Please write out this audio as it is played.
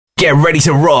Get Ready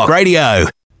to Rock Radio.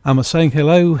 And we're saying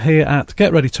hello here at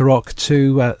Get Ready to Rock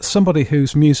to somebody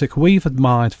whose music we've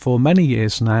admired for many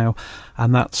years now,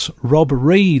 and that's Rob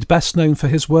Reed, best known for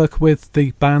his work with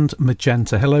the band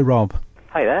Magenta. Hello, Rob.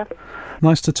 Hi there.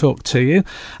 Nice to talk to you.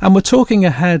 And we're talking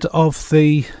ahead of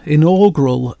the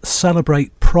inaugural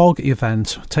Celebrate Prog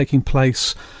event taking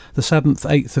place the 7th,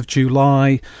 8th of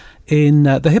July in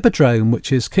the Hippodrome,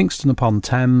 which is Kingston upon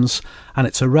Thames, and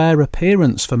it's a rare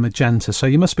appearance for Magenta, so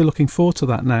you must be looking forward to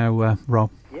that now, Rob.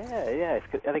 Yeah,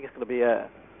 I think it's going to be a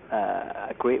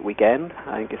great weekend.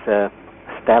 I think it's a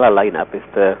stellar lineup. It's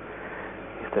the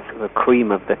sort of cream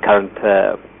of the current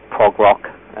prog rock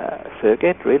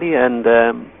circuit, really, and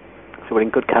so we're in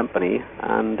good company.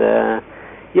 And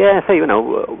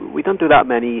we don't do that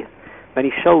many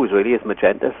shows really as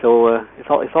Magenta, so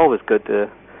it's always good to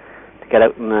get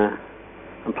out and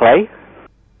play.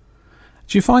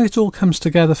 Do you find it all comes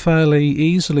together fairly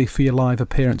easily for your live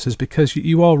appearances? Because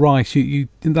you are right.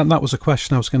 That was a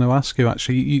question I was going to ask you.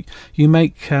 Actually, you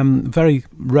make very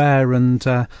rare and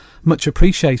much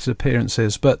appreciated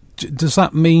appearances. But does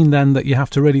that mean then that you have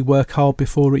to really work hard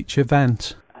before each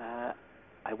event? I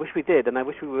wish we did, and I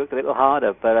wish we worked a little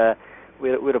harder. But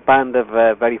we're a band of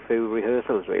very few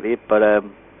rehearsals, really. But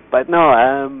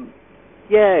no.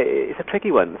 Yeah, it's a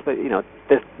tricky one. But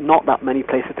there's not that many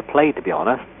places to play, to be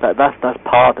honest. That's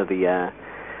part of the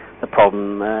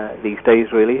problem these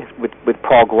days, really, with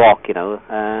prog rock. There's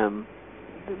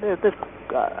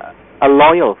a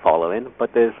loyal following,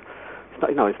 but it's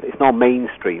not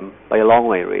mainstream by a long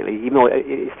way, really. Even though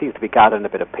it seems to be gathering a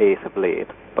bit of pace of late,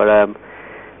 but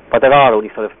there are only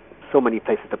sort of so many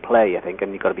places to play, I think,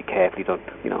 and you've got to be careful you don't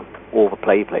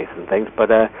overplay places and things.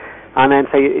 But and then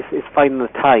say it's finding the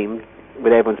time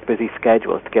with everyone's busy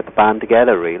schedules to get the band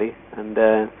together, really. And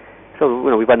so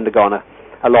we've undergone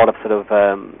a lot of sort of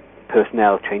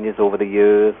personnel changes over the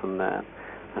years, and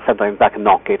sometimes that can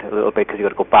knock it a little bit because you've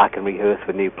got to go back and rehearse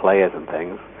with new players and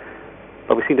things.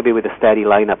 But we seem to be with a steady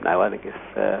lineup now. I think it's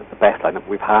the best lineup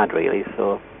we've had, really.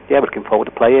 So yeah, we're looking forward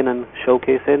to playing and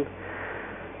showcasing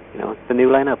the new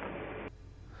lineup.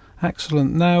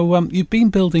 Excellent. Now, you've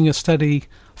been building a steady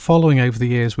following over the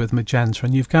years with Magenta,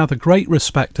 and you've gathered great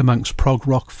respect amongst prog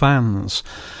rock fans.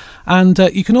 And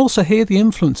you can also hear the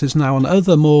influences now on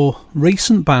other more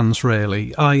recent bands,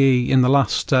 really, i.e. in the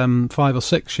last 5 or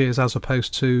 6 years as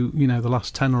opposed to, the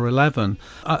last 10 or 11.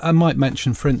 I might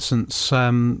mention, for instance,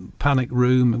 Panic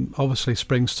Room obviously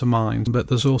springs to mind, but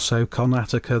there's also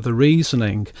Karnataka, The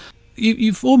Reasoning.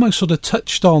 You've almost sort of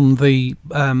touched on the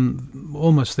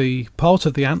almost the part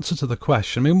of the answer to the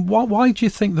question. I mean, why do you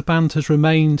think the band has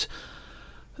remained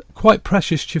quite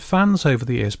precious to your fans over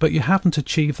the years, but you haven't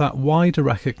achieved that wider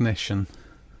recognition?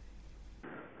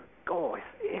 Oh,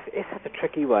 it's such a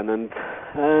tricky one, and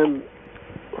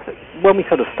when we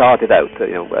sort of started out,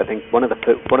 I think one of the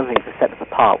things that set us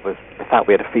apart was the fact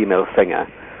we had a female singer.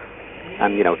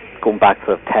 And, going back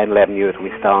for 10, 11 years when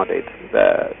we started,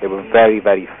 there were very,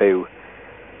 very few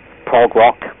prog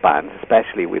rock bands,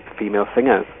 especially with female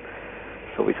singers.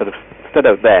 So we sort of stood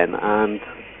out then. And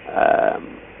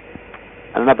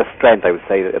another strength, I would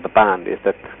say, of the band is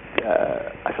that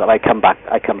I come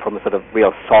from a sort of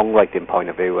real songwriting point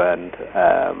of view and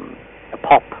a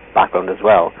pop background as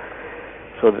well.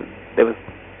 So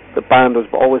the band was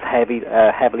always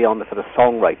heavily on the sort of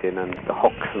songwriting and the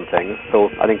hooks and things. So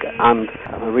I think I'm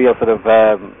a real sort of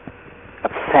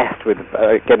obsessed with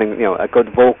getting a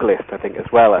good vocalist, I think, as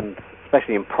well. And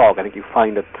especially in prog, I think you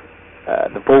find that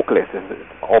the vocalist is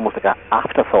almost like an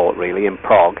afterthought, really, in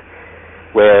prog,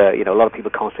 where a lot of people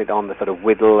concentrate on the sort of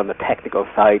whittle and the technical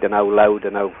side and how loud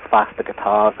and how fast the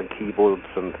guitars and keyboards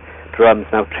and drums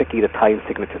and how tricky the time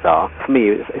signatures are. For me,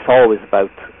 it's always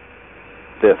about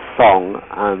the song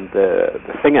and the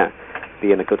singer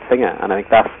being a good singer, and I think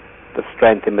that's the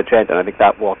strength in Magenta, and I think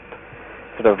that's what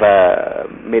sort of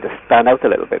made us stand out a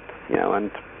little bit,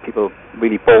 and people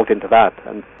really bought into that.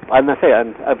 And I say,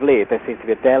 and of late there seems to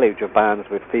be a deluge of bands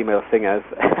with female singers.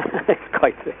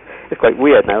 It's quite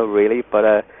weird now, really, but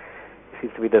it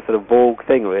seems to be the sort of vogue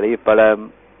thing, really. But yeah,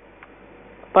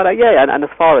 and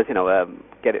as far as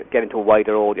getting to a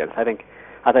wider audience, I think,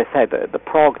 as I said, the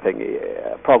prog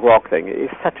rock thing is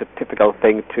such a typical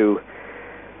thing to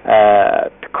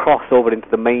cross over into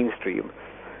the mainstream.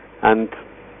 And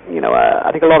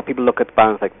I think a lot of people look at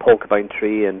bands like Porcupine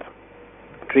Tree and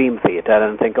Dream Theater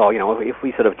and think, if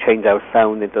we sort of change our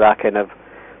sound into that kind of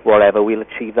whatever, we'll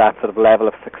achieve that sort of level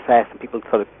of success. And people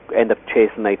sort of end up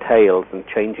chasing their tails and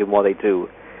changing what they do,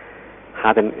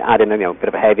 adding a bit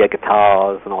of heavier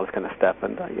guitars and all this kind of stuff.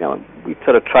 And we've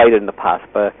sort of tried it in the past,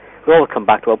 but we always come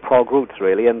back to our prog roots,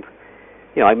 really. And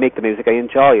I make the music I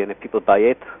enjoy, and if people buy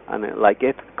it and like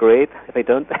it, great. If they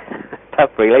don't,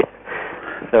 tough really.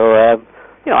 So,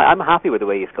 I'm happy with the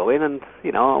way it's going, and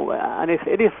and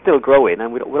it is still growing,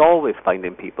 and we're always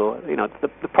finding people.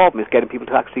 The problem is getting people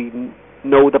to actually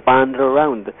know the band are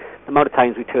around. The amount of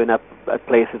times we turn up at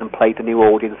places and play to new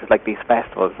audiences like these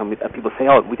festivals, and people say,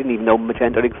 "Oh, we didn't even know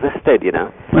Magenta existed,"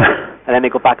 and then they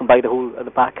go back and buy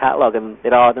the back catalogue, and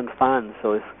they're ardent fans.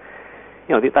 So it's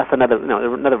that's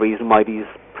another reason why these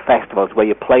festivals where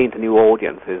you're playing to new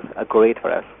audiences are great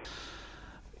for us.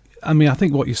 I mean, I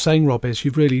think what you're saying, Rob, is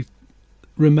you've really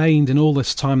remained, in all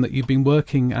this time that you've been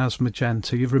working as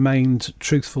Magenta, you've remained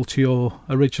truthful to your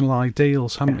original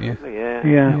ideals, haven't you?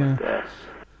 Yeah.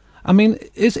 I mean,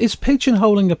 is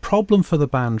pigeonholing a problem for the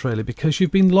band, really? Because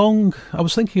you've been long, I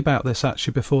was thinking about this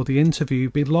actually before the interview,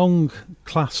 you've been long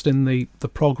classed in the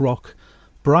prog rock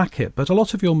bracket, but a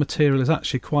lot of your material is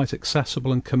actually quite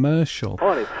accessible and commercial.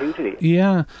 Oh, it's hugely.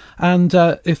 Yeah, and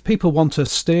if people want to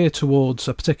steer towards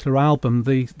a particular album,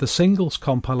 the singles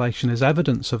compilation is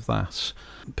evidence of that.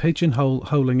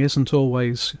 Pigeonholing isn't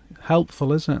always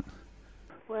helpful, is it?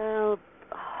 Well,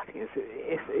 I think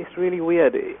it's really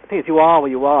weird. The thing is, you are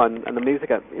where you are, and the music,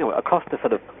 across the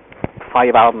sort of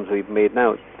 5 albums we've made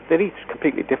now, they're each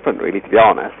completely different, really, to be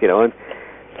honest,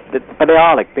 but they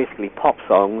are like basically pop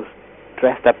songs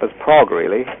dressed up as prog,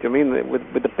 really. Do you mean with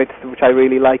the bits which I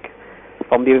really like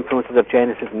from the influences of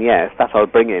Genesis and Yes? That's what I'll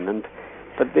bring in.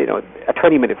 But a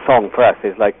 20-minute song for us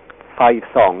is like 5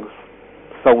 songs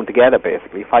sewn together,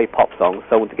 basically 5 pop songs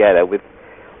sewn together with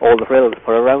all the frills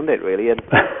put around it, really. And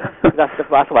that's the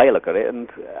way I look at it. And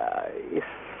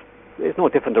it's no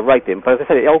different to writing. But as I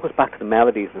said, it all goes back to the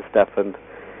melodies and stuff. And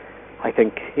I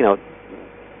think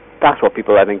that's what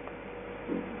people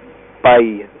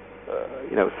buy.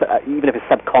 Even if it's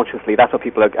subconsciously, that's what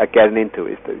people are getting into.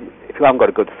 Is if you haven't got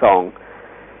a good song,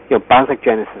 bands like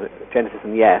Genesis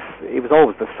and Yes, it was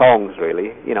always the songs,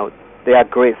 really. They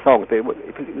had great songs.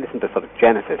 If you listen to sort of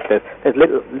Genesis, there's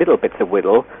little bits of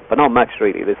whittle, but not much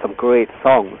really. There's some great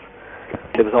songs.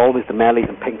 There was always the melodies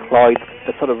and Pink Floyd,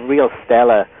 the sort of real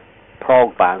stellar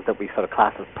prog bands that we sort of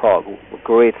class as prog, were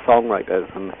great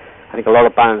songwriters, and I think a lot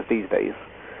of bands these days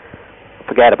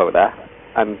forget about that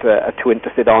and are too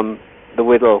interested on the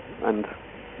whittle and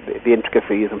the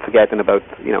intricacies and forgetting about,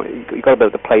 you've got to be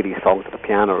able to play these songs at the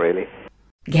piano, really.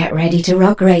 Get ready to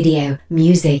rock radio,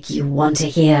 music you want to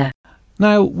hear.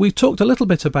 Now, we talked a little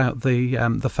bit about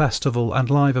the festival and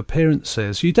live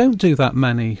appearances. You don't do that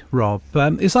many, Rob.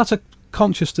 Is that a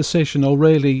conscious decision, or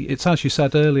really, it's as you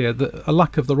said earlier, a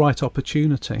lack of the right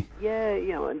opportunity? Yeah,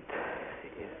 and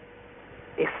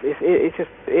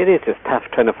it is just tough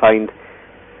trying to find.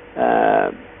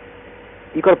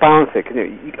 You've got to balance it.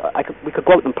 We could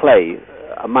go out and play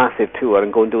a massive tour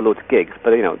and go and do loads of gigs,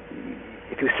 but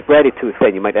if you spread it too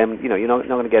thin, you might you're not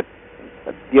going to get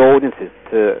the audiences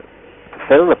to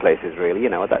fill the places, really.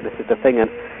 This is the thing, and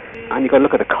you've got to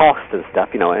look at the cost and stuff,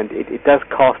 and it does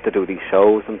cost to do these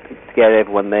shows and to get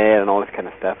everyone there and all this kind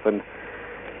of stuff, and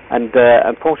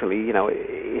unfortunately,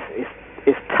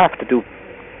 it's tough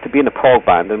to be in a prog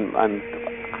band and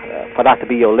for that to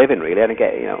be your living, really. And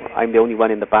again, I'm the only one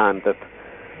in the band that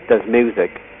does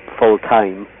music full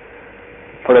time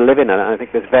for a living, and I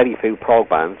think there's very few prog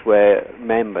bands where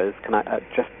members can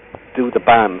just do the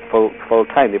band full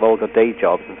time. They've all got day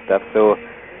jobs and stuff. So,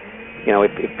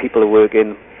 if people are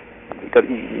working,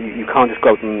 you can't just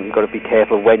go out, and you've got to be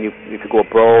careful when if you go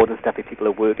abroad and stuff. If people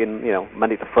are working,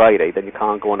 Monday to Friday, then you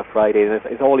can't go on a Friday. And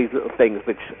it's all these little things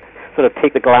which sort of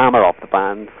take the glamour off the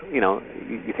band.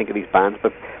 You think of these bands,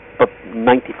 but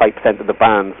 95% of the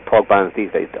bands, prog bands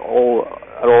these days, are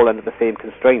all under the same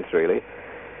constraints, really.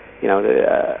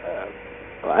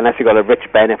 Unless you've got a rich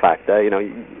benefactor,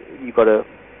 you've got to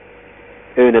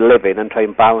earn a living and try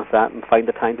and balance that and find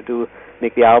the time to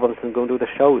make the albums and go and do the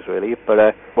shows, really.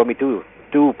 But when we do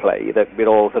play, that we're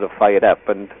all sort of fired up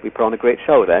and we put on a great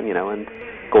show then, and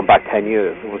going back 10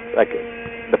 years, it was like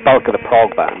the bulk of the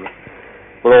prog bands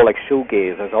were all like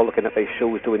shoegazers, all looking at these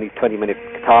shows doing these 20-minute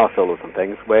guitar solos and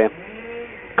things, where,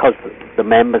 because the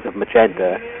members of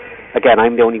Magenta, again,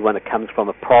 I'm the only one that comes from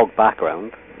a prog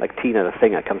background, like Tina, the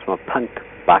singer, comes from a punk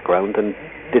background and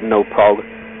didn't know prog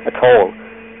at all,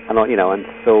 and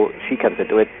so she comes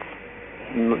into it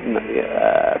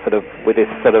sort of with this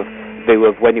sort of view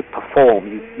of when you perform,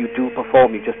 you do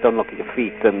perform, you just don't look at your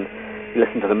feet and you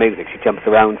listen to the music. She jumps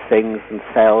around, sings and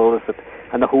sells,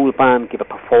 and the whole band give a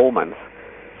performance.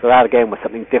 So that again was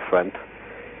something different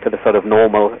to the sort of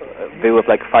normal view of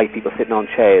like 5 people sitting on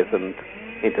chairs and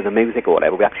into the music or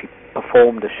whatever. We actually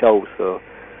performed the show, so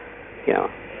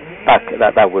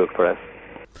that worked for us.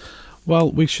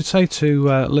 Well, we should say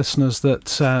to listeners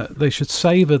that they should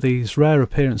savour these rare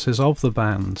appearances of the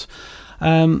band.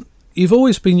 You've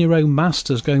always been your own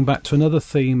masters, going back to another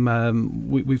theme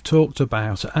we've talked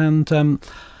about, and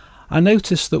I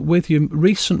noticed that with your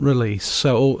recent release,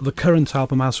 or the current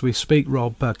album as we speak,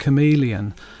 Rob,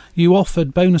 Chameleon, you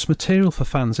offered bonus material for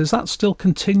fans. Is that still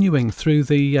continuing through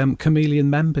the Chameleon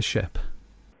membership?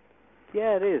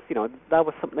 Yeah, it is. That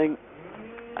was something,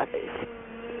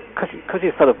 because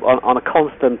you're sort of on a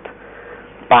constant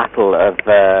battle of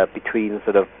between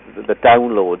sort of the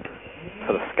download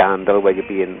sort of scandal where you're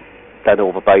being done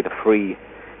over by the free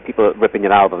people ripping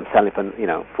your album, selling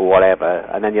for whatever,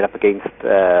 and then you're up against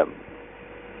the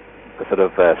sort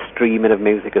of streaming of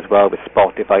music as well with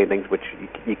Spotify and things, which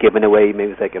you're giving away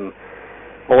music and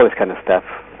all this kind of stuff.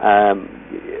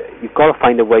 You've got to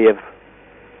find a way of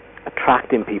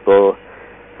attracting people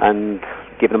and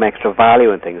giving them extra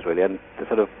value and things, really. And the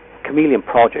sort of Chameleon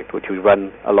project, which we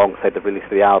run alongside the release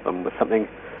of the album, was something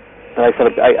that I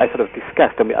sort of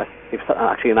discussed. I mean, it was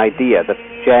actually an idea that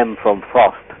Jem from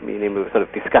Frost, meaning we were sort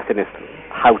of discussing this,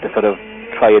 how to sort of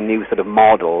try a new sort of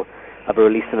model of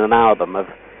releasing an album, of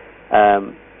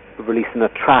releasing a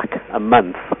track a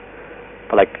month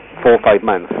for like 4 or 5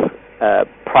 months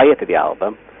prior to the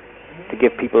album, to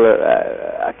give people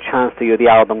a chance to hear the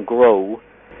album grow,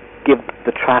 give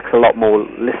the tracks a lot more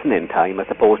listening time as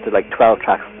opposed to like 12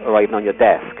 tracks arriving on your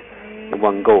desk in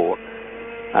one go.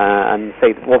 And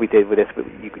say what we did with this,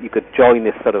 you could join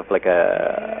this sort of like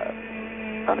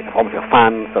almost a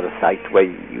fan sort of site where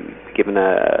you given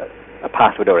a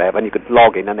password or whatever, and you could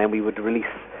log in, and then we would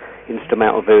release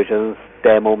instrumental versions,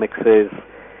 demo mixes.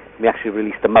 We actually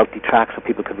released a multi-track so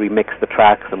people could remix the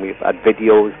tracks, and we've had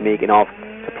videos making of.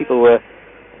 So people were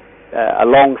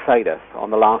alongside us on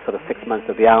the last sort of 6 months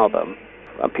of the album.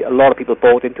 And a lot of people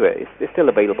bought into it. It's still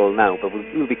available now, but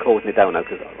we'll be closing it down now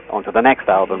because onto the next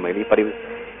album really. But it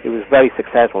was very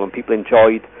successful, and people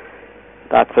enjoyed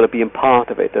that sort of being part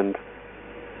of it. And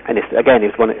it's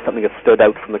something that stood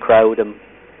out from the crowd, and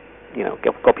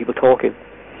got people talking.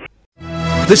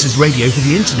 This is radio for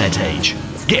the internet age.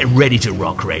 Get ready to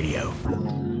rock radio.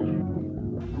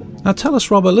 Now tell us,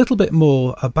 Rob, a little bit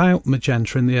more about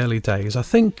Magenta in the early days. I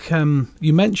think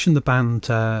you mentioned the band.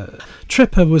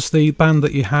 Tripper was the band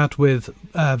that you had with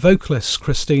vocalist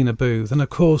Christina Booth, and of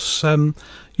course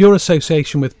your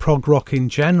association with prog rock in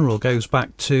general goes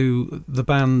back to the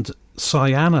band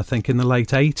Cyan, I think, in the late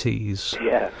 80s.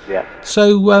 Yeah.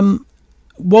 So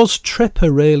was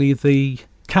Tripper really the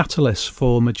catalyst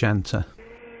for Magenta?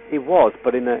 It was,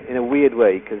 but in a weird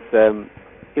way, because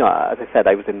as I said,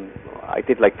 I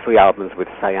did like 3 albums with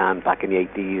Cyan back in the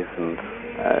 80s and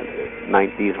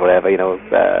 90s, whatever.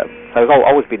 So I've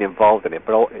always been involved in it,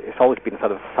 but it's always been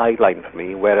sort of sideline for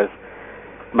me. Whereas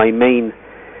my main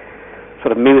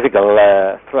sort of musical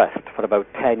thrust for about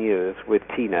 10 years with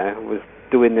Tina was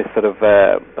doing this sort of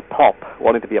pop,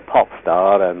 wanting to be a pop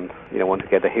star, and wanting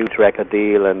to get a huge record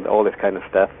deal and all this kind of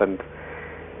stuff.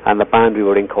 And the band we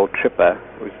were in called Tripper,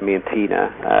 it was me and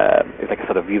Tina. It was like a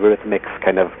sort of Eurythmics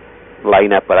kind of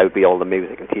lineup where I would be all the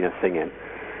music and Tina singing.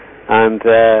 And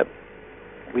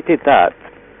we did that,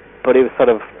 but it was such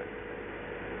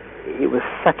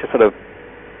a sort of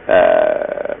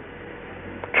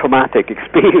traumatic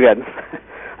experience,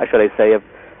 should I say,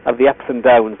 of the ups and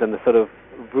downs and the sort of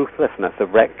ruthlessness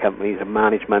of record companies and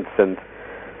managements and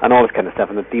all this kind of stuff,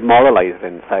 and the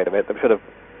demoralising side of it.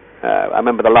 I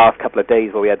remember the last couple of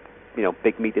days where we had,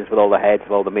 big meetings with all the heads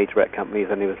of all the major record companies,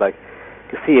 and it was like,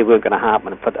 you see it weren't going to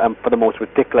happen, and for the most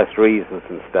ridiculous reasons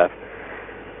and stuff.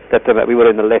 That we were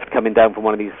in the lift coming down from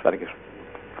one of these, I think it's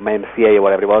from MCA or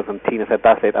whatever it was, and Tina said,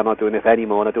 "That's it, I'm not doing this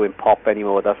anymore, I'm not doing pop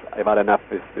anymore, I've had enough,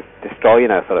 this destroying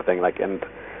her," sort of thing. And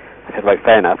I said, right,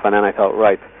 fair enough. And then I thought,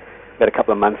 right, we had a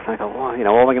couple of months, and I thought, well, what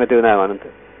am I going to do now? And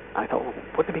I thought, well,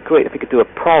 wouldn't it be great if we could do a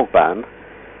prog band?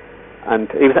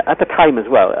 And it was at the time as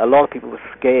well, a lot of people were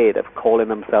scared of calling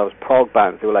themselves prog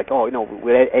bands. They were like,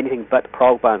 we're anything but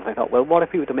prog bands. And I thought, well, what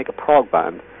if we were to make a prog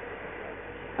band?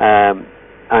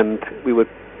 And we would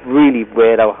really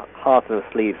wear our hearts on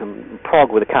our sleeves, and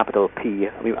prog with a capital P.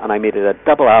 And I made it a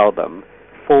double album,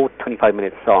 4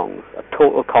 25-minute songs, a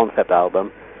total concept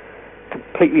album,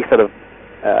 completely sort of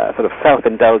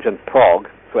self-indulgent prog.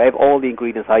 So I have all the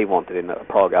ingredients I wanted in a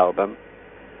prog album.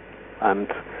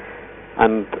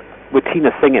 And with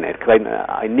Tina singing it, because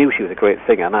I knew she was a great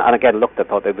singer, and again looked and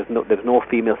thought there was no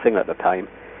female singer at the time,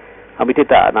 and we did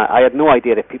that, and I had no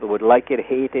idea if people would like it,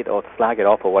 hate it, or slag it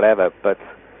off or whatever, but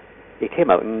it came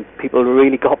out and people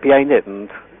really got behind it, and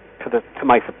to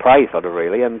my surprise, sort of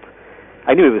really, and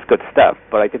I knew it was good stuff,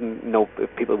 but I didn't know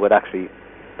if people would actually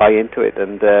buy into it,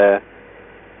 and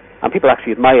And people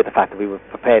actually admired the fact that we were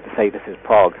prepared to say this is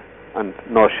prog, and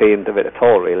not ashamed of it at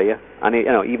all, really. And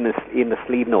even the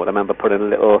sleeve note, I remember putting a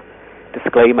little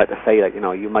disclaimer to say that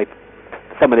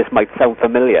some of this might sound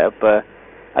familiar, but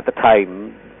at the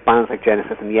time, bands like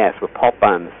Genesis and Yes were pop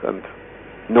bands, and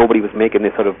nobody was making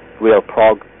this sort of real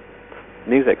prog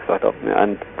music. So I thought,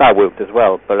 and that worked as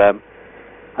well. But and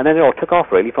then it all took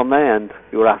off really from there, and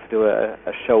we were asked to do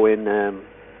a show in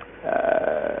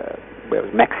it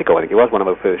was Mexico, I think it was one of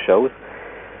our first shows,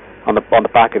 on the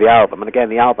back of the album. And again,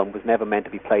 the album was never meant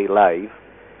to be played live.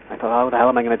 I thought, how the hell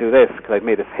am I going to do this? Because I'd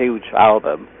made this huge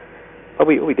album. But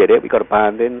we did it. We got a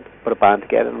band in, put a band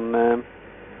together, and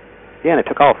and it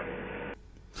took off.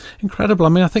 Incredible. I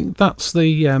mean, I think that's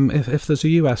the if there's a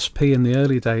USP in the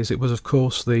early days, it was of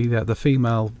course the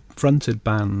female fronted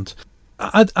band.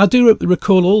 I do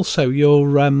recall also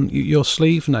your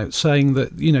sleeve note saying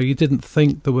that you didn't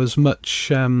think there was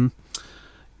much at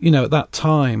that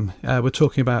time. We're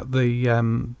talking about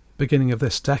the beginning of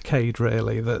this decade,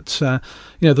 really. That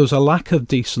there was a lack of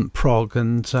decent prog,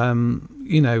 and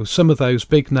some of those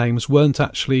big names weren't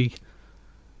actually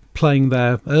playing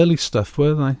their early stuff,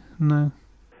 were they? No.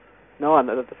 No, and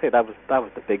as I say, that was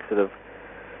the big sort of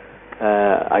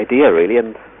idea, really,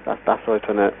 and that's what I was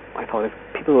trying to. I thought if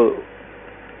people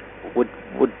would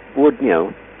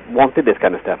wanted this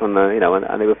kind of stuff, and and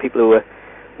there were people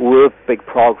who were big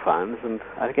prog fans, and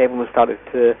I think everyone started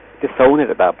to disown it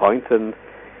at that point, and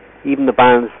even the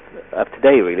bands of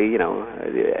today, really,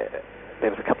 there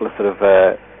was a couple of sort of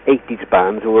 80s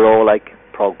bands who were all like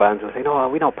prog bands who were saying, "Oh,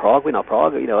 we're not prog," and it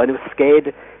was scared.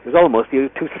 It was almost you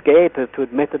were too scared to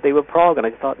admit that they were prog, and I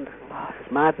just thought, oh, this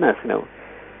is madness,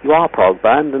 you are a prog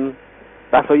band, and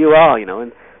that's what you are,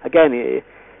 and again,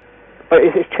 but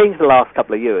it's changed the last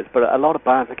couple of years, but a lot of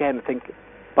bands, again, I think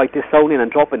by disowning and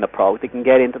dropping the prog, they can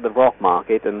get into the rock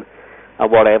market and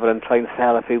whatever, and try and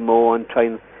sell a few more, and try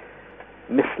and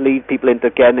mislead people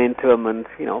into getting into them, and,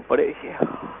 but I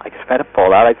just fed up all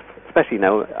that, especially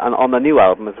now, and on the new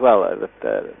album as well,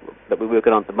 that we're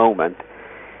working on at the moment.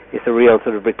 It's a real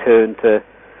sort of return to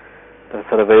the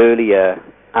sort of earlier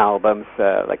albums,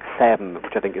 like Seven,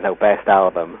 which I think is our best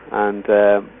album, and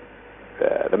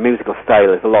the musical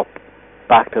style is a lot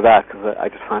back to that, because I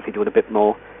just fancy doing a bit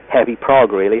more heavy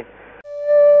prog, really.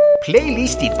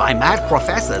 Playlisted by mad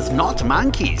professors, not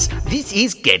monkeys. This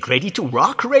is Get Ready to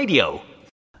Rock Radio.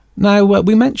 Now,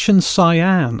 we mentioned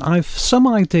Cyan. I've some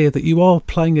idea that you are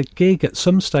playing a gig at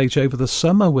some stage over the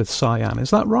summer with Cyan. Is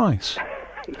that right?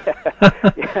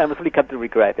 I must really come to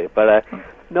regret it, but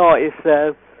no, it's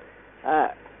well,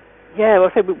 I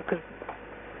say because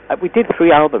we did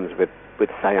 3 albums with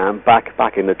Cyan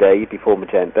back in the day before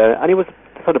Magenta, and it was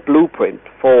the sort of blueprint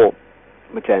for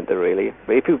Magenta, really.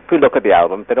 If you look at the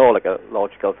album, they're all like a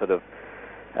logical sort of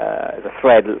there's a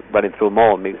thread running through them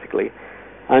all musically,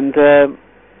 and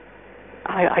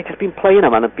I just been playing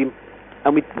them, and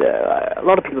a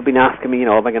lot of people have been asking me,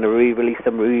 am I going to re-release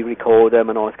them, re-record them,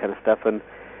 and all this kind of stuff, and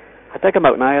I dug them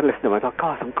out and I had listened to them. I thought,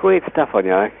 God, some great stuff on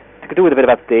you. I could do with a bit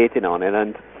of updating on it,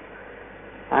 and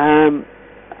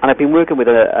I've been working with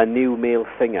a new male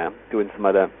singer doing some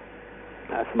other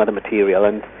material,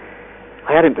 and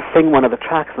I had him to sing one of the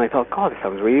tracks, and I thought, God, this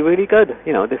sounds really, really good.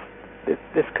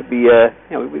 This could be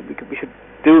we should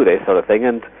do this sort of thing,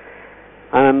 and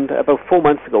about 4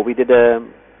 months ago we did a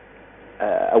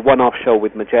one-off show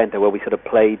with Magenta where we sort of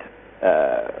played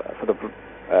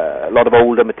a lot of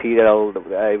older material.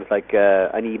 It was like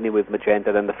an evening with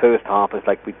Magenta. Then the first half was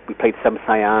like we played some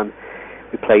Cyan,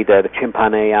 we played the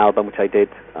Chimpanzee album, which I did,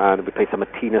 and we played some of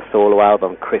Tina's solo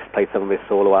album. Chris played some of his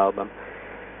solo album,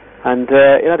 and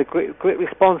it had a great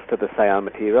response to the Cyan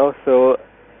material. So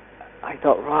I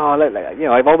thought, wow,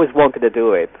 I've always wanted to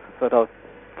do it. So I thought,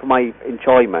 for my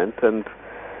enjoyment and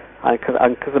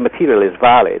because the material is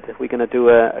valid, we're going to do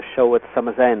a show at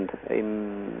Summer's End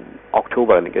in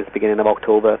October, I think it's beginning of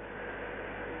October.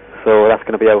 So that's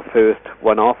going to be our first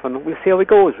one-off, and we'll see how it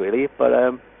goes, really. But,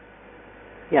 I'm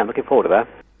looking forward to that.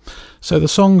 So the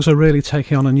songs are really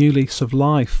taking on a new lease of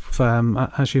life,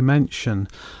 as you mentioned.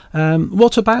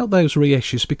 What about those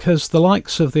reissues? Because the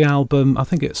likes of the album, I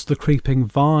think it's The Creeping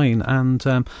Vine, and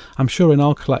I'm sure in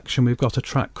our collection we've got a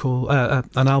track called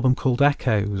an album called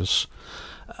Echoes.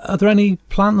 Are there any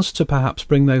plans to perhaps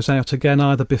bring those out again,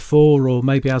 either before or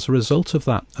maybe as a result of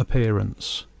that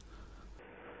appearance?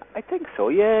 I think so,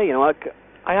 yeah.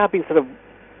 I have been sort of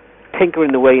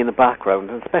tinkering away in the background,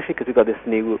 and especially because we've got this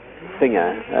new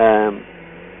singer.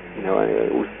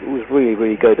 It was really,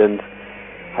 really good, and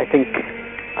I think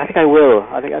I will.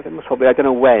 I most probably. I don't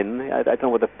know when. I don't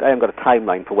know I haven't got a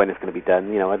timeline for when it's going to be done.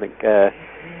 I think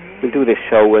we'll do this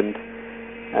show, and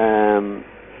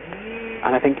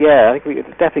I think we're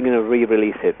definitely going to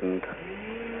re-release it, and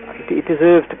I think it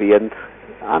deserves to be, and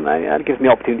it gives me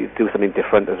the opportunity to do something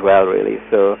different as well, really.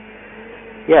 So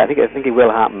yeah, I think it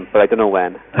will happen, but I don't know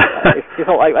when.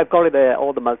 I've got it there,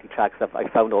 all the multi-tracks. I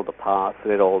found all the parts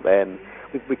and it all there, and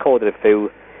we've recorded a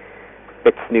few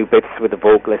new bits with the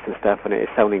vocalists and stuff, and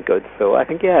it's sounding good. So I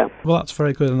think, yeah. Well, that's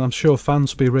very good, and I'm sure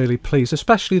fans will be really pleased,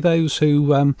 especially those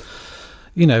who, are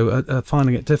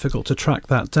finding it difficult to track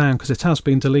that down, because it has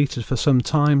been deleted for some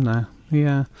time now.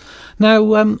 Yeah.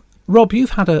 Now, Rob,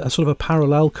 you've had a sort of a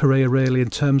parallel career, really,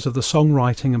 in terms of the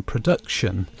songwriting and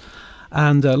production,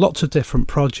 and lots of different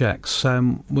projects.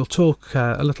 We'll talk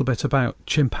a little bit about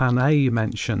Chimpan A, you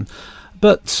mentioned.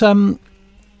 But do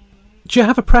you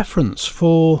have a preference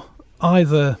for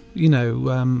either,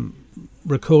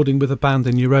 recording with a band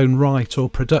in your own right, or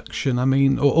production,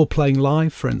 or playing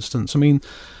live, for instance?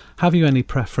 Have you any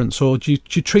preference, or do you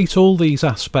treat all these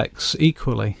aspects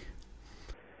equally?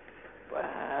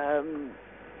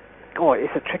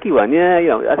 It's a tricky one. Yeah,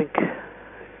 I think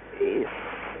it's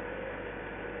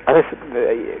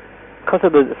because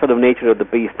of the sort of nature of the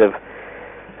beast of,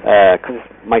 because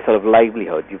it's my sort of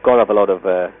livelihood. You've got to have a lot of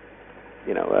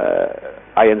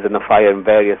irons in the fire and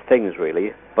various things,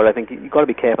 really. But I think you've got to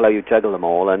be careful how you juggle them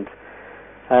all. And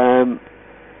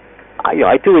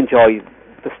I do enjoy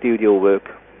the studio work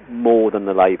more than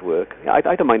the live work. I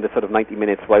don't mind the sort of 90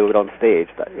 minutes while we're on stage.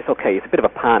 It's okay. It's a bit of a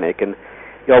panic, and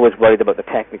you're always worried about the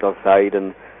technical side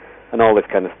and all this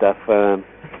kind of stuff. I'm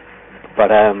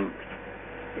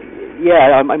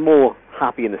more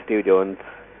happy in the studio.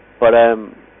 But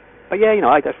yeah,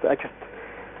 I just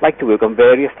like to work on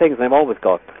various things, and I've always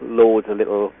got loads of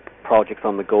little projects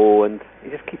on the go, and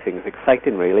it just keeps things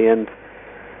exciting, really. And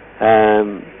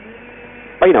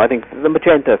I think the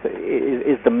Magenta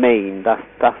is the main.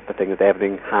 That's the thing that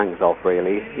everything hangs off,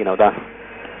 really. That's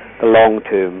the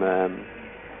long-term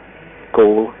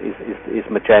goal is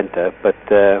Magenta. But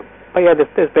yeah,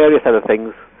 there's various other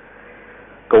things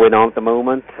going on at the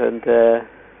moment, and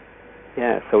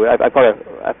so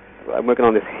I'm working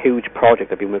on this huge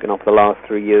project I've been working on for the last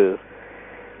 3 years,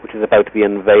 which is about to be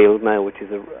unveiled now, which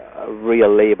is a real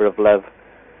labour of love.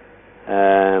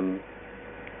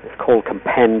 It's called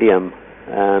Compendium,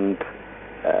 and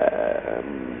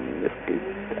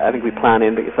I think we plan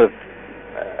in sort of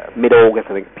mid-August.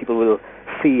 I think people will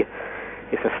see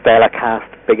it's a stellar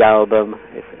cast, big album.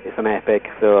 It's an epic,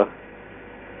 so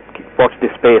watch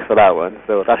this space for that one.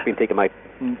 So that's been taking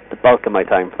the bulk of my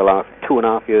time for the last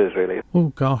 2.5 years, really. Oh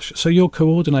gosh, so you're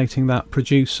coordinating that,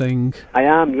 producing? I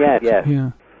am, yeah.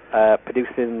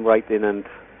 Producing, writing, and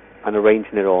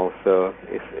arranging it all. So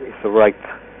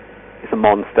it's a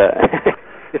monster.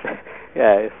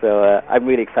 So I'm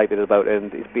really excited about it,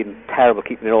 and it's been terrible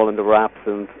keeping it all under wraps.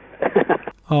 And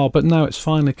oh, but now it's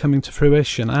finally coming to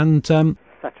fruition, and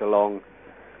such a long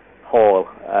haul.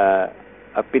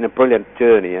 It's been a brilliant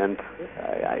journey, and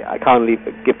I can't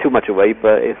give too much away,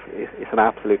 but it's an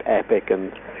absolute epic.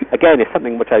 And again, it's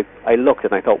something which I looked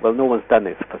and I thought, well, no one's done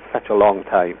this for such a long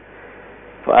time.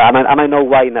 And I know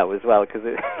why now as well, because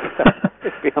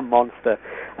it's been a monster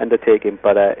undertaking.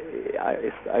 But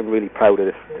I'm really proud of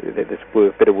this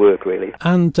bit of work, really.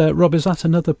 And Rob, is that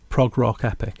another prog rock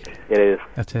epic? It is.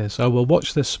 It is. Oh, well,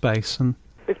 watch this space. And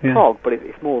it's prog, but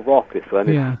it's more rock, this one.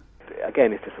 Yeah.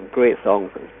 Again, it's just some great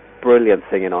songs. There's brilliant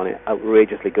singing on it,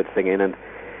 outrageously good singing, and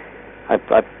I've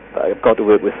got to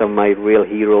work with some of my real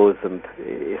heroes, and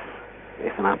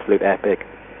it's an absolute epic.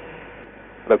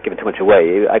 Without giving too much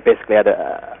away, I basically had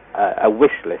a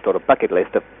wish list or a bucket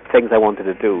list of things I wanted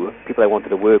to do, people I wanted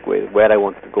to work with, where I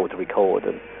wanted to go to record,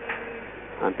 and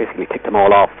basically ticked them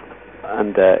all off.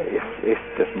 And it's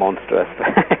just monstrous.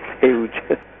 It's huge.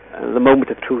 And the moment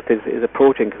of truth is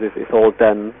approaching, because it's all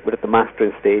done. We're at the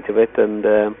mastering stage of it, and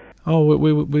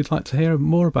we'd like to hear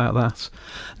more about that.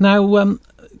 Now,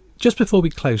 just before we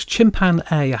close, Chimpan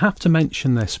A, I have to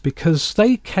mention this because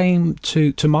they came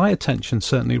to my attention,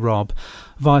 certainly, Rob,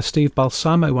 via Steve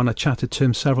Balsamo when I chatted to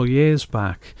him several years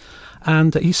back.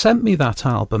 And he sent me that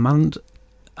album, and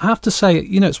I have to say,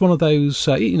 it's one of those,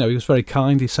 he was very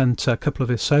kind. He sent a couple of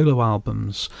his solo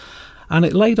albums, and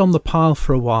it laid on the pile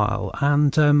for a while.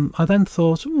 And I then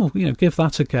thought, give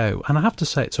that a go. And I have to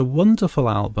say, it's a wonderful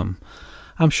album.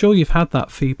 I'm sure you've had that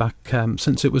feedback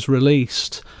since it was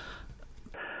released.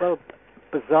 Well,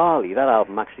 bizarrely, that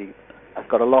album actually has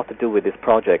got a lot to do with this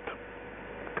project,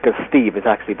 because Steve is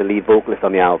actually the lead vocalist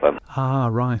on the album. Ah,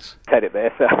 right. Said it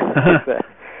there, so.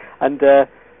 And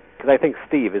because I think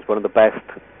Steve is one of the best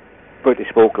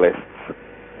British vocalists,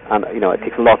 and it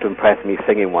takes a lot to impress me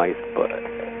singing-wise, but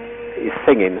his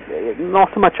singing, not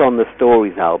so much on the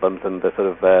Stories albums and the sort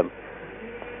of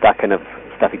that kind of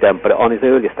stuff he'd done, but on his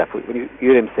earlier stuff, when you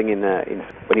hear him singing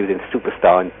when he was in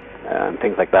Superstar and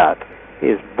things like that,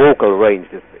 his vocal range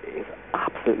is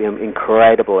absolutely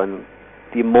incredible, and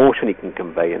the emotion he can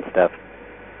convey and stuff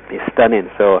is stunning.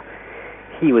 So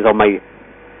he was on my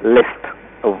list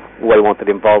of what I wanted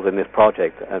involved in this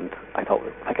project, and I thought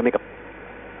if I could make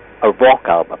a rock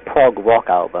album, a prog rock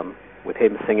album with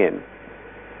him singing,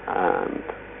 and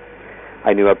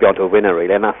I knew I'd be onto a winner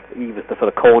really, and he was the sort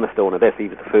of cornerstone of this. He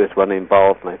was the first one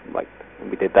involved, and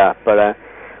we did that. But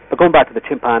going back to the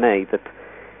Chimpanzee,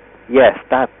 yes,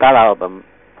 that album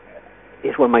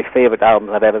is one of my favourite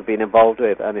albums I've ever been involved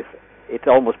with, and it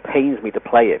almost pains me to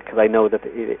play it because I know that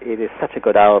it is such a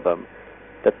good album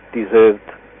that deserved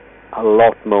a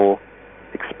lot more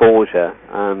exposure.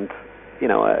 And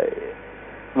I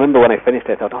remember when I finished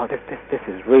it, I thought, this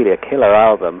is really a killer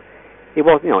album. It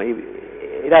was,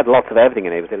 it had lots of everything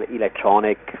in it. It was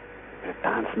electronic, bit of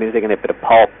dance music in it, bit of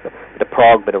pop, bit of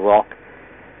prog, bit of rock.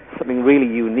 Something really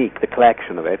unique, the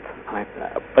collection of it.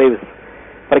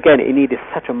 But again, it needed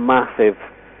such a massive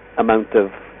amount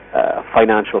of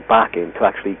financial backing to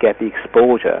actually get the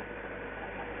exposure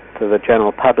to the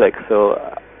general public. So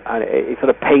it sort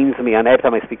of pains me, and every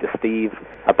time I speak to Steve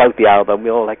about the album,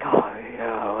 we're all like,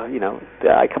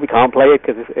 we can't play it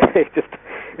because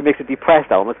it makes it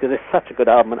depressed almost, because it's such a good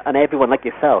album, and everyone like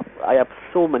yourself, I have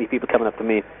so many people coming up to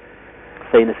me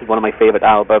saying this is one of my favourite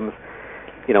albums.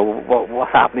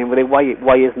 What's happening with it? Why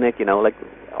isn't it like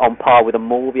on par with a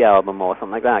Moby album or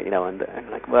something like that? And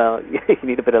I'm like, well, you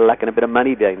need a bit of luck and a bit of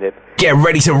money behind it. Get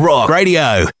ready to rock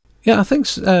radio. Yeah, I think,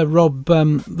 Rob,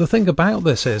 the thing about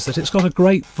this is that it's got a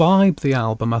great vibe, the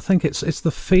album. I think it's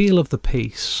the feel of the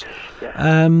piece.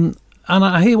 Yeah. And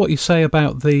I hear what you say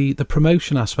about the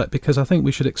promotion aspect, because I think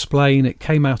we should explain it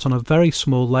came out on a very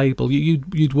small label.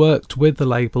 You'd worked with the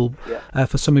label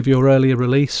for some of your earlier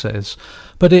releases,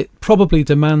 but it probably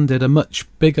demanded a much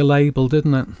bigger label,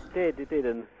 didn't it? It did,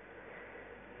 and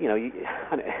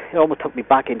it almost took me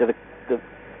back into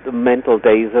the mental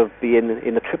days of being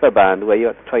in the Tripper band, where you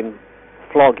had to try and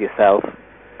flog yourself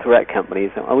to record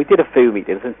companies. And we did a few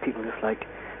meetings, and people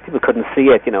couldn't see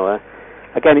it.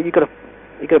 Again, you got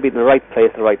to be in the right place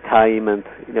at the right time, and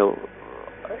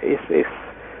this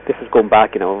is going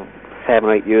back 7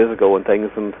 or 8 years ago and things,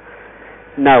 and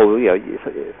now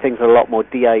things are a lot more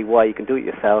DIY. You can do it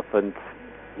yourself, and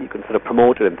you can sort of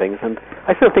promote it and things. And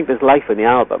I still think there's life in the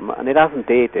album, and it hasn't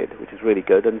dated, which is really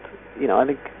good. And I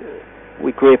think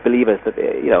we're great believers that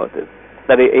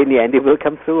that in the end it will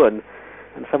come through, and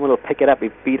someone will pick it up, be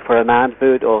it for an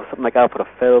advert or something like that, for a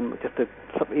film.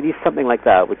 You need something like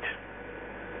that, which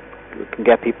can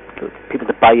get people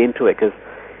to buy into it, because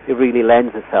it really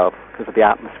lends itself because of the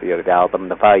atmosphere of the album,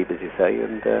 the vibe, as you say,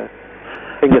 and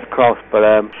fingers crossed. But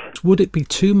would it be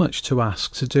too much to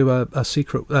ask to do a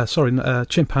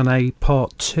Chimpanzee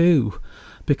Part 2?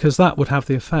 Because that would have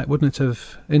the effect, wouldn't it,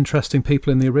 of interesting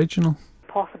people in the original?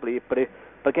 Possibly, but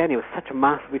again, it was such a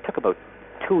massive. We took about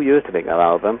 2 years to make that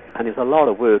album, and it was a lot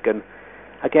of work. And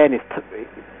again,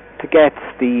 to get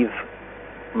Steve,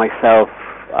 myself,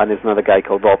 and there's another guy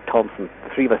called Rob Thompson, the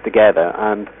three of us together,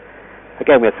 and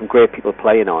again we had some great people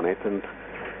playing on it, and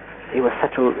it was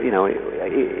such a,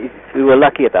 we were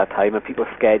lucky at that time, and people's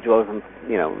schedules and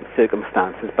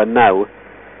circumstances. But now,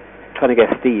 trying to get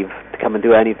Steve to come and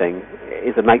do anything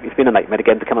it's been a nightmare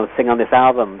again to come and sing on this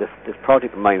album, this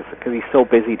project of mine, because he's so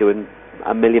busy doing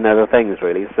a million other things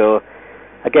really. So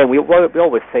again, we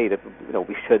always say that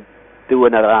we should do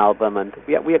another album, and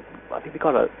we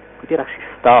did actually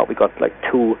start. We got like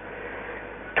two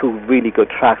really good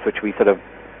tracks, which we sort of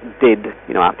did,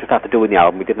 just after doing the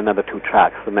album. We did another 2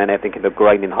 tracks, and then everything came to a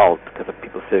grinding halt because of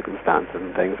people's circumstances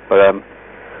and things. But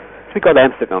so we got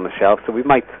them sitting on the shelf. So we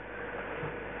might,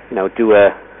 do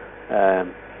a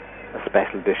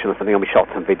special edition or something, and we shot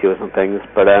some videos and things.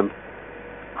 But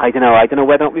I don't know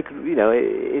whether we could.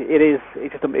 It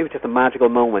was just a magical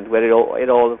moment where it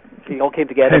all came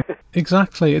together.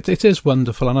 Exactly, it is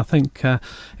wonderful, and I think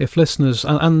if listeners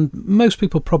and most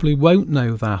people probably won't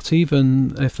know that,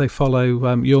 even if they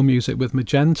follow your music with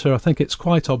Magenta, I think it's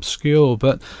quite obscure.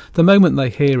 But the moment they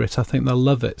hear it, I think they'll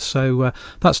love it. So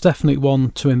that's definitely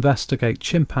one to investigate.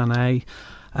 Chimpanzee,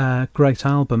 great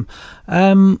album.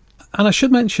 And I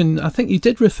should mention, I think you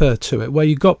did refer to it, where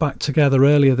you got back together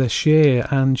earlier this year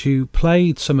and you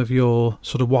played some of your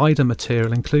sort of wider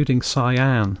material, including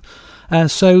Cyan.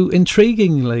 So,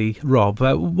 intriguingly, Rob,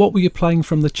 what were you playing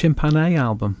from the Chimpanzee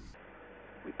album?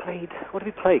 What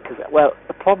did we play?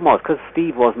 The problem was, because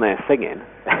Steve wasn't there singing,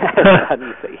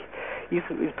 and he's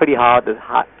pretty hard to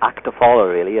act to follow,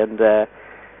 really, and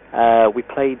we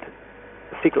played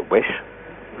Secret Wish,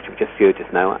 which we just heard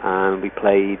just now, and we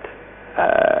played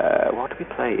what did we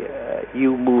play?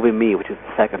 You Moving Me, which is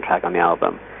the second track on the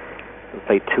album. We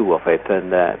played two of it,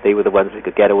 and they were the ones we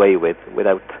could get away with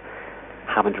without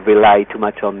having to rely too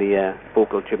much on the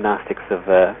vocal gymnastics of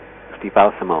Steve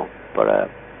Balsamo. But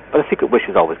A Secret Wish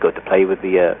is always good to play with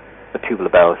the Tubular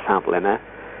Bells sample in there.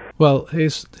 Well,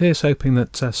 here's hoping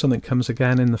that something comes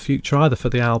again in the future, either for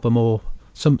the album or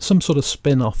some sort of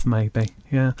spin-off maybe.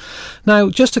 Yeah. Now,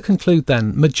 just to conclude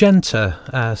then,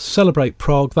 Magenta, Celebrate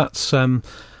Prog, that's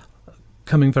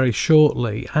coming very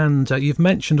shortly, and you've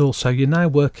mentioned also you're now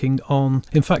working on,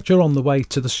 in fact you're on the way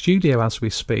to the studio as we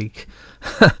speak,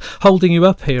 holding you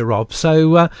up here, Rob.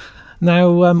 So now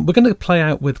we're going to play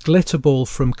out with Glitterball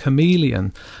from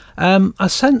Chameleon. I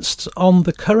sensed on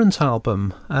the current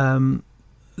album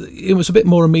it was a bit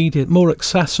more immediate, more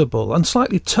accessible, and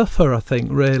slightly tougher, I think,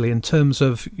 really, in terms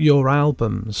of your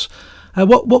albums.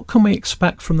 What can we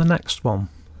expect from the next one?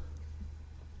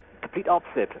 Complete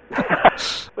opposite.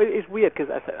 Well, it's weird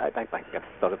because I've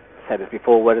sort of said this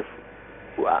before. Whereas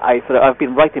I've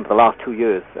been writing for the last 2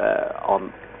 years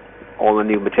on all the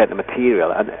new Magenta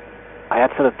material, and I had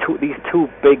sort of these two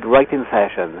big writing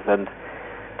sessions, and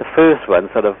the first one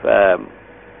sort of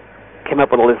came up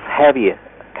with all this heavy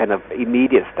kind of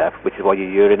immediate stuff, which is what you're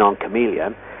hearing on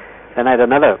Chameleon. Then I had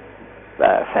another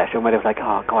session where I was like,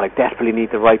 oh God, I desperately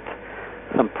need to write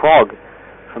some prog.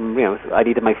 I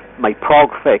needed my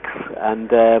prog fix,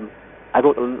 and I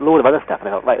wrote a load of other stuff, and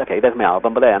I thought, right, okay, there's my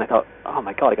album. But then I thought, oh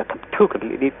my God, I got two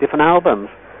completely different albums.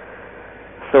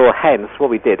 So hence, what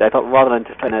we did, I thought rather than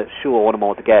just trying to shoehorn them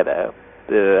all together,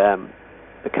 the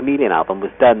Chameleon album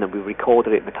was done, and we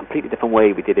recorded it in a completely different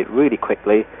way. We did it really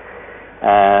quickly.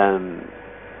 And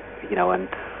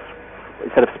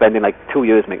instead of spending like 2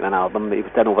 years making an album, it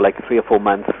was done over like 3 or 4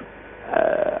 months.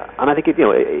 And I think it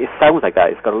sounds like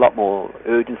that. It's got a lot more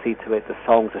urgency to it. The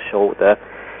songs are shorter.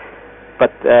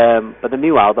 But the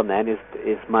new album then is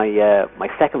my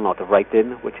second lot of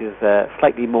writing, which is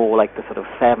slightly more like the sort of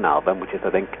 7 album, which is, I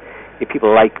think, if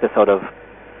people like the sort of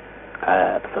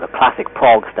classic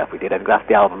prog stuff we did, I think that's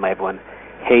the album everyone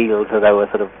hails as our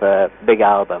sort of big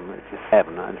album, which is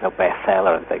 7, and it's our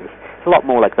bestseller and things. It's a lot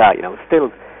more like that,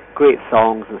 still great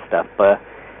songs and stuff, but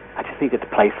I just needed to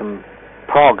play some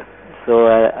prog. So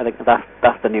I think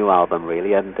that's the new album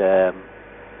really, and I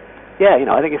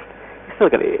think it's still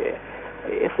got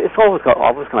it's always going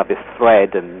to have this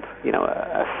thread and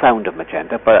a sound of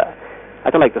Magenta, but I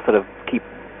don't like to sort of keep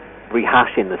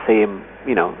rehashing the same.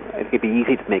 It'd be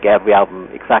easy to make every album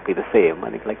exactly the same. I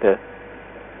think I like to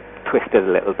twist it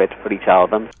a little bit for each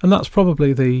album. And that's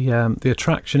probably the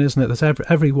attraction, isn't it? That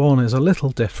every one is a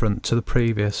little different to the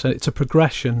previous. It's a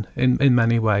progression in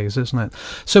many ways, isn't it?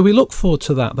 So we look forward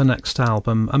to that, the next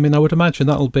album. I mean, I would imagine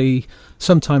that'll be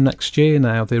sometime next year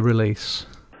now, the release.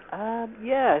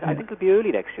 I think it'll be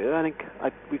early next year. I think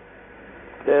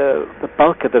the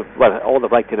bulk of all the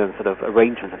writing and sort of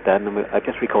arrangements are done, and I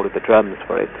just recorded the drums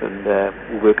for it, and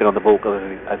we're working on the vocals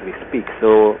as we speak.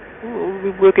 So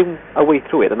we're working our way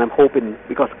through it, and I'm hoping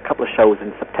we got a couple of shows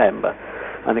in September.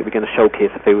 I think we're going to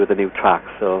showcase a few of the new tracks.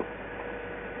 So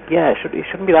it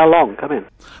shouldn't be that long coming.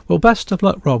 Well, best of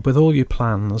luck, Rob, with all your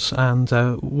plans, and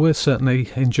we're certainly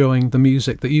enjoying the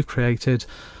music that you've created,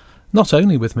 not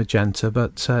only with Magenta,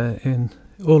 but in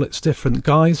all its different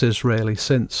guises really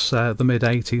since the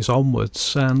mid-80s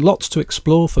onwards, and lots to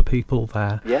explore for people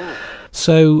there. Yeah.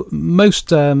 So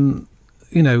most of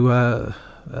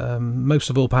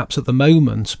all perhaps at the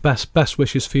moment, best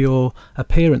wishes for your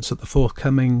appearance at the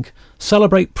forthcoming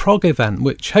Celebrate Prog event,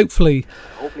 which hopefully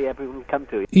everyone will come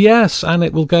to. Yes, and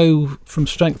it will go from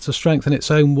strength to strength in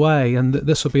its own way, and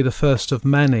this will be the first of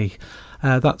many.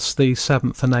 That's the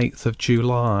 7th and 8th of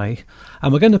July,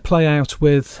 and we're going to play out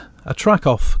with a track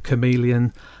off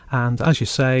Chameleon, and as you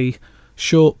say,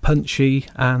 short, punchy,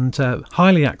 and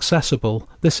highly accessible.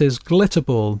 This is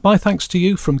Glitterball. My thanks to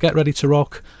you from Get Ready to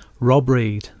Rock, Rob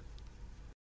Reed.